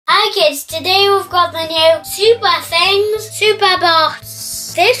Hi kids, today we've got the new SUPERTHINGS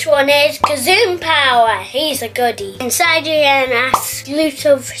Superbots. This one is Kazoom Power, he's a goodie. Inside you get an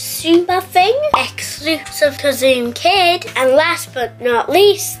exclusive SuperThing, exclusive Kazoom Kid, and last but not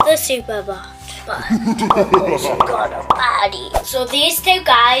least, the Superbot. But also got a baddie. So these two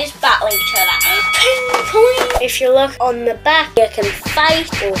guys battle each other. If you look on the back, you can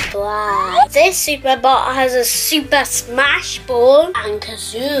fight or fly. This Superbot has a super smash ball, and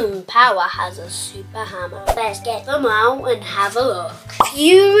Kazoom Power has a super hammer. Let's get them out and have a look.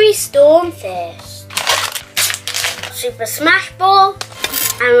 Fury Storm first. Super smash ball.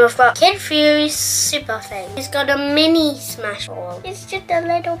 And we've got Kid Fury's SuperThing. He's got a mini smash ball. It's just a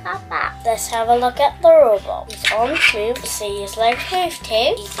little papa. Let's have a look at the robot. He's on move. See his legs move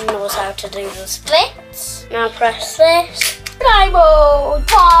too. He knows how to do the splits. Now press this. Fly mode.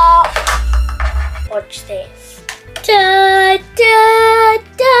 Watch this. Da, da,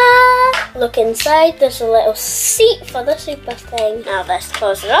 da. Look inside. There's a little seat for the SuperThing. Now let's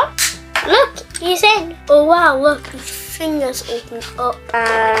close it up. Look, he's in. Oh wow, look, his fingers open up.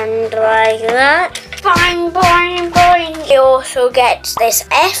 And like that. Boing, boing, boing. He also gets this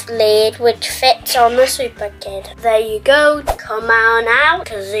F blade which fits on the Super Kid. There you go. Come on out.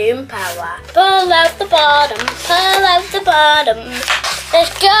 Kazoom Power. Pull out the bottom. Pull out the bottom.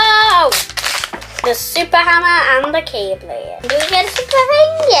 Let's go. The Super Hammer and the Keyblade. Do we get a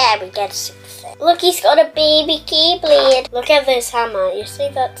SuperThing? Yeah, we get a SuperThing. Look, he's got a baby Keyblade. Look at this hammer. You see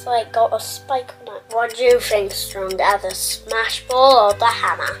that's like got a spike on it. What do you think's stronger, the smash ball or the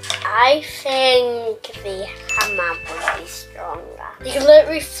hammer? I think the hammer would be stronger. You can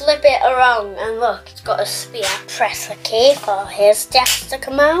literally flip it around and look, it's got a spear. Press the key for his death to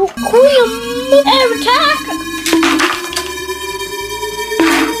come out. Air attack!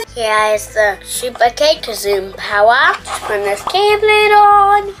 Here is the Super Kid Kazoom Power. Just put this Keyblade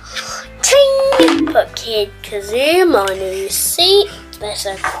on. Ting! Put Kid Kazoom on his seat. Let's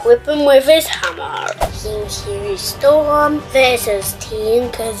equip him with his hammer. Team Fury Storm versus Team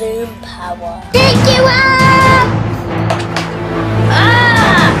Kazoom Power. Pick you up!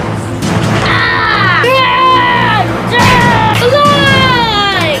 Ah! Ah! Yeah! Yeah!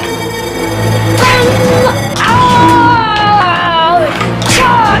 Alive! Bang! Oh!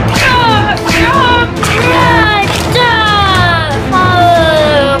 Chop! Chop! Chop! Yeah!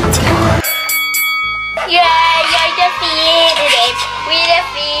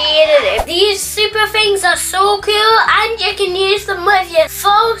 These SuperThings are so cool and you can use them with your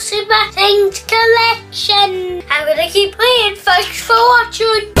full SuperThings collection. I'm going to keep playing. Thanks for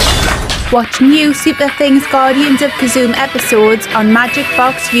watching. Watch new SuperThings Guardians of Kazoom episodes on Magic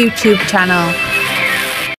Box YouTube channel.